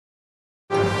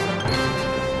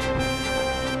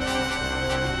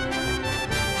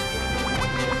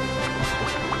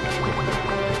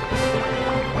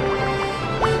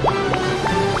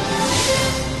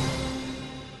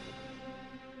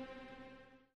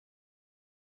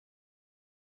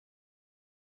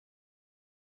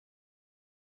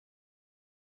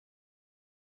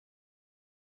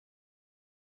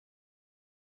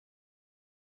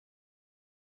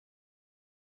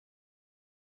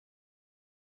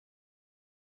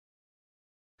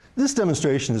This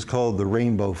demonstration is called the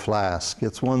Rainbow Flask.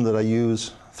 It's one that I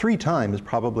use 3 times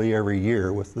probably every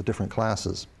year with the different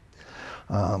classes.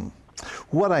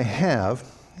 What I have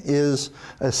is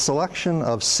a selection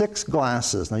of 6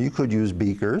 glasses. Now you could use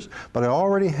beakers, but I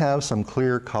already have some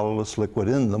clear colorless liquid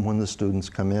in them when the students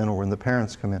come in or when the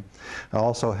parents come in. I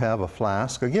also have a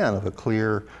flask, again, of a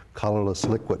clear colorless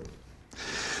liquid.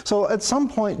 So at some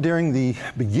point during the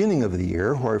beginning of the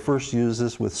year, where I first use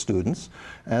this with students,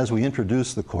 as we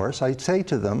introduce the course, I say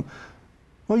to them,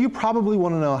 well, you probably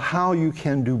want to know how you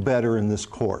can do better in this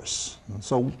course. And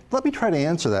so let me try to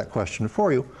answer that question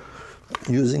for you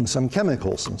using some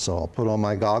chemicals. And so I'll put on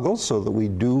my goggles so that we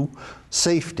do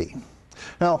safety.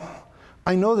 Now,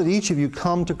 I know that each of you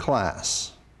come to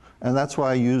class, and that's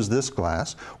why I use this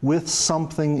glass, with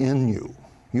something in you.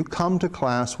 You come to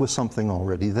class with something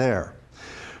already there.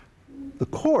 The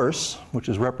course, which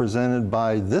is represented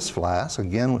by this flask,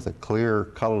 again with a clear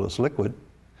colorless liquid,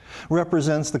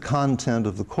 represents the content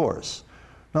of the course.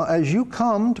 Now, as you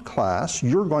come to class,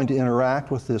 you're going to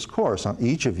interact with this course. Now,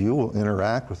 each of you will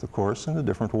interact with the course in a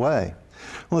different way.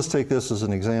 Well, let's take this as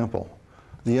an example.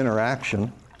 The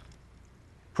interaction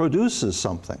produces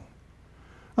something.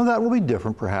 Now, that will be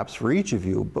different perhaps for each of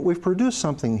you, but we've produced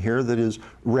something here that is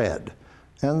red.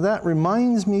 And that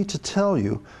reminds me to tell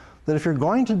you that if you're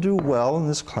going to do well in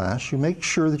this class, you make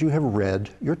sure that you have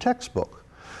read your textbook.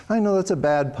 I know that's a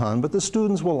bad pun, but the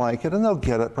students will like it and they'll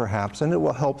get it perhaps, and it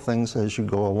will help things as you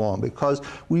go along because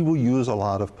we will use a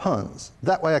lot of puns.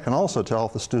 That way I can also tell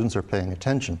if the students are paying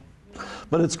attention.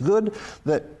 But it's good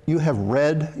that you have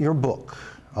read your book,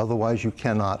 otherwise you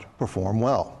cannot perform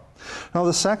well. Now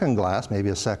the second glass, maybe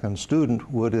a second student,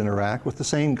 would interact with the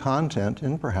same content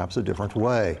in perhaps a different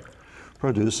way,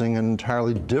 producing an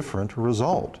entirely different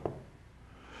result.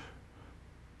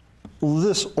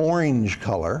 This orange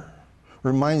color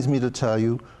reminds me to tell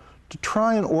you to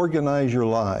try and organize your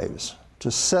lives,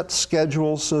 to set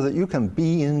schedules so that you can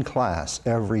be in class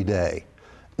every day.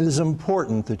 It is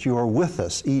important that you are with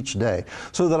us each day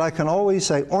so that I can always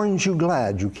say, "Aren't you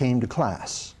glad you came to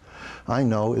class?" I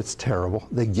know it's terrible,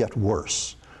 they get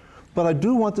worse. But I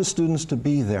do want the students to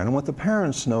be there, and I want the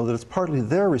parents to know that it's partly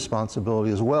their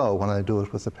responsibility as well when I do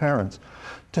it with the parents,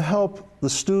 to help the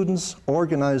students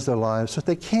organize their lives so that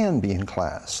they can be in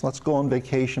class. Let's go on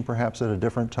vacation perhaps at a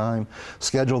different time,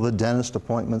 schedule the dentist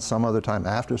appointment some other time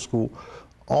after school.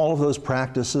 All of those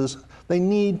practices, they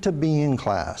need to be in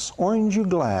class. Aren't you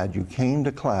glad you came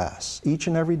to class? Each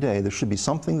and every day there should be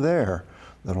something there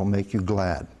that will make you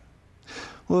glad.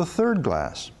 Well, the third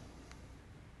glass.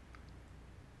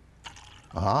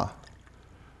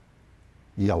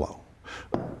 Yellow.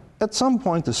 At some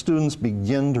point, the students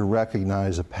begin to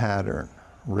recognize a pattern,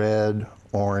 red,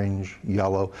 orange,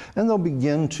 yellow, and they'll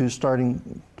begin to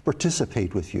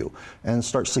participate with you and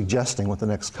start suggesting what the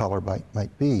next color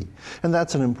might be. And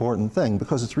that's an important thing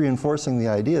because it's reinforcing the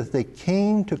idea that they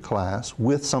came to class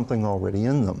with something already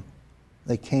in them.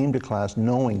 They came to class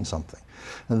knowing something.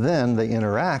 And then they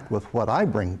interact with what I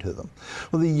bring to them.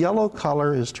 Well, the yellow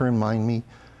color is to remind me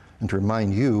and to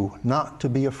remind you not to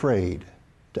be afraid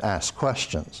to ask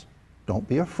questions. Don't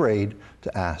be afraid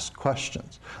to ask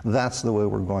questions. That's the way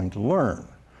we're going to learn.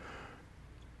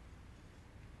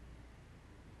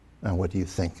 Now, what do you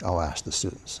think? I'll ask the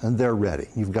students. And they're ready.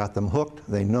 You've got them hooked.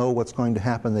 They know what's going to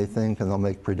happen, they think, and they'll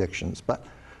make predictions. But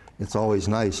it's always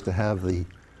nice to have the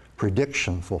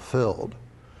prediction fulfilled.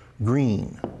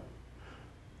 Green.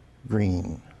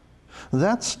 Green.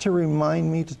 That's to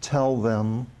remind me to tell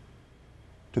them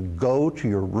to go to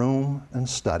your room and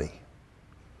study.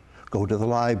 Go to the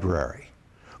library.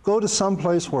 Go to some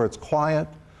place where it's quiet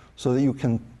so that you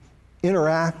can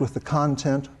interact with the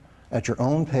content at your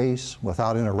own pace,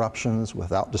 without interruptions,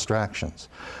 without distractions.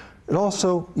 And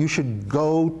also, you should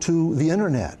go to the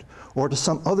internet or to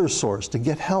some other source to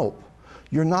get help.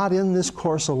 You're not in this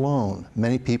course alone.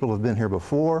 Many people have been here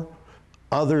before.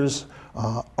 Others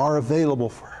are available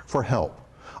for help.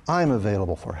 I'm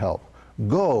available for help.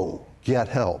 Go get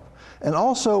help. And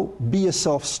also be a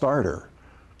self-starter.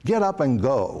 Get up and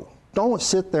go. Don't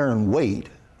sit there and wait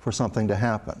for something to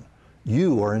happen.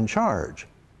 You are in charge.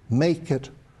 Make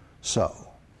it so.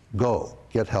 Go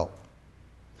get help.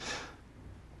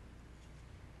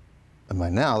 And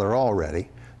by now they're all ready.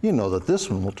 You know that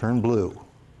this one will turn blue.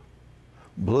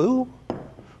 Blue?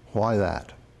 Why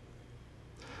that?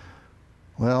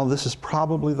 Well, this is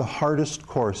probably the hardest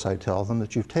course, I tell them,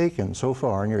 that you've taken so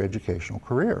far in your educational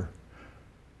career.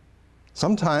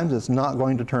 Sometimes it's not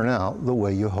going to turn out the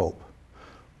way you hope.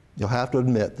 You'll have to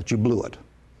admit that you blew it.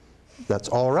 That's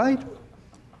all right.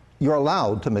 You're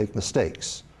allowed to make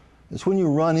mistakes. It's when you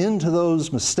run into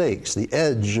those mistakes, the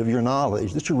edge of your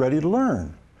knowledge, that you're ready to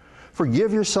learn.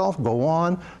 Forgive yourself, go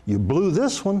on. You blew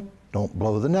this one, don't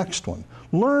blow the next one.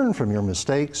 Learn from your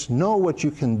mistakes, know what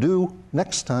you can do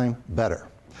next time better.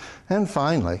 And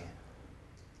finally,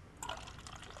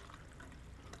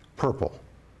 purple,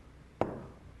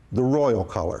 the royal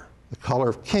color, the color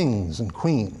of kings and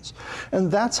queens.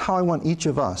 And that's how I want each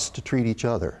of us to treat each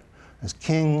other, as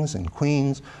kings and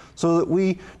queens, so that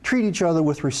we treat each other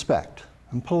with respect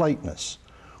and politeness.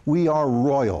 We are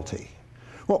royalty.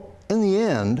 Well, in the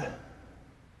end,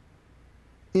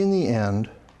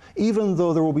 even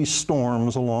though there will be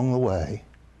storms along the way,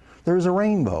 there is a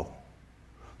rainbow.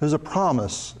 There's a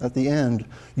promise at the end.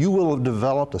 You will have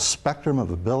developed a spectrum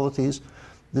of abilities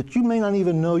that you may not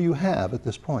even know you have at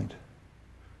this point.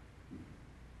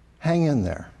 Hang in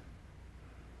there.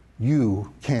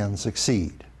 You can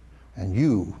succeed, and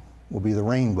you will be the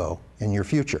rainbow in your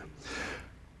future.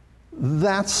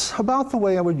 That's about the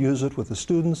way I would use it with the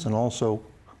students and also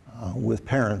with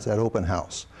parents at open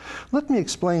house. Let me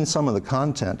explain some of the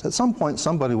content. At some point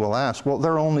somebody will ask, well,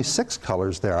 there are only 6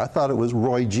 colors there. I thought it was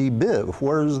Roy G. Biv.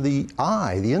 Where's the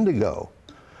I, the indigo?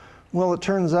 Well, it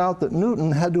turns out that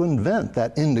Newton had to invent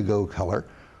that indigo color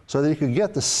so that he could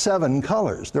get the 7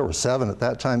 colors. There were 7 at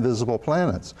that time visible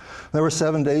planets. There were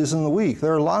 7 days in the week.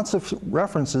 There are lots of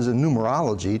references in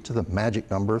numerology to the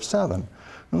magic number of 7.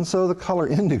 And so the color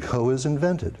indigo is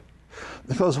invented.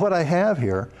 Because what I have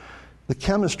here, the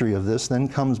chemistry of this then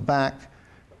comes back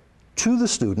to the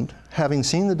student, having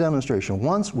seen the demonstration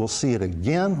once. We'll see it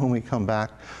again when we come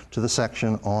back to the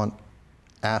section on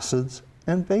acids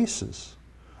and bases,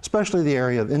 especially the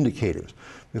area of indicators.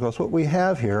 Because what we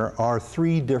have here are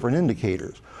 3 different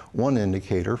indicators. One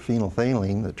indicator,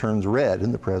 phenolphthalein, that turns red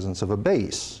in the presence of a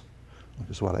base, which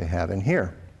is what I have in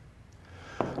here.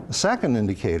 The second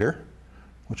indicator,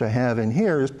 which I have in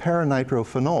here, is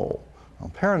paranitrophenol.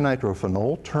 Now,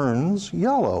 paranitrophenol turns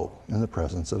yellow in the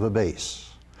presence of a base.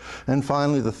 And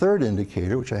finally, the third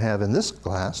indicator, which I have in this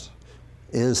glass,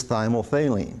 is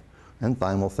thymolphthalein. And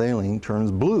thymolphthalein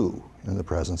turns blue in the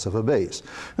presence of a base.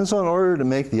 And so in order to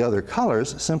make the other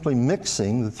colors, simply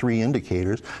mixing the 3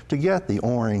 indicators to get the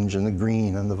orange and the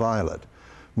green and the violet.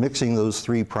 Mixing those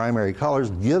 3 primary colors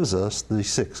gives us the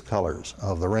 6 colors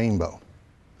of the rainbow.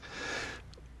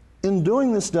 In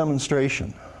doing this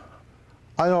demonstration,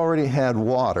 I already had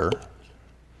water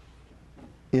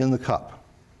in the cup.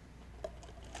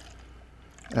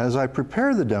 As I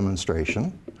prepare the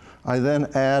demonstration, I then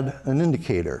add an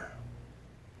indicator.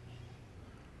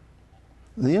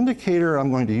 The indicator I'm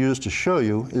going to use to show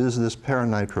you is this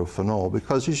paranitrophenol,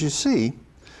 because as you see,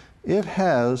 it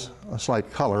has a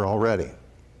slight color already.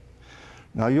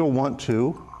 Now you'll want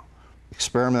to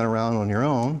experiment around on your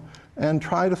own and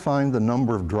try to find the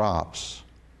number of drops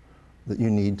that you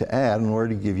need to add in order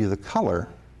to give you the color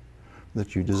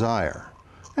that you desire.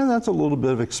 And that's a little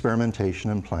bit of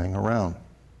experimentation and playing around.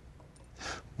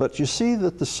 But you see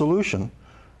that the solution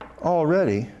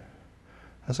already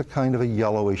has a kind of a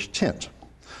yellowish tint.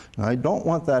 Now, I don't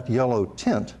want that yellow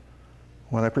tint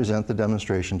when I present the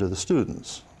demonstration to the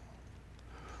students.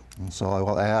 And so I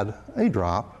will add a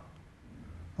drop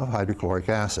of hydrochloric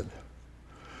acid.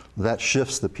 That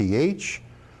shifts the pH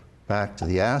back to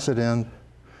the acid end,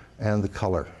 and the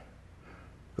color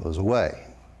goes away.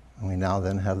 And we now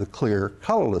then have the clear,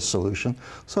 colorless solution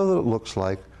so that it looks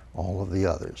like all of the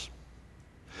others.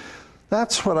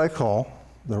 That's what I call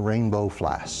the Rainbow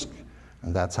Flask,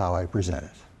 and that's how I present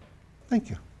it. Thank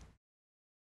you.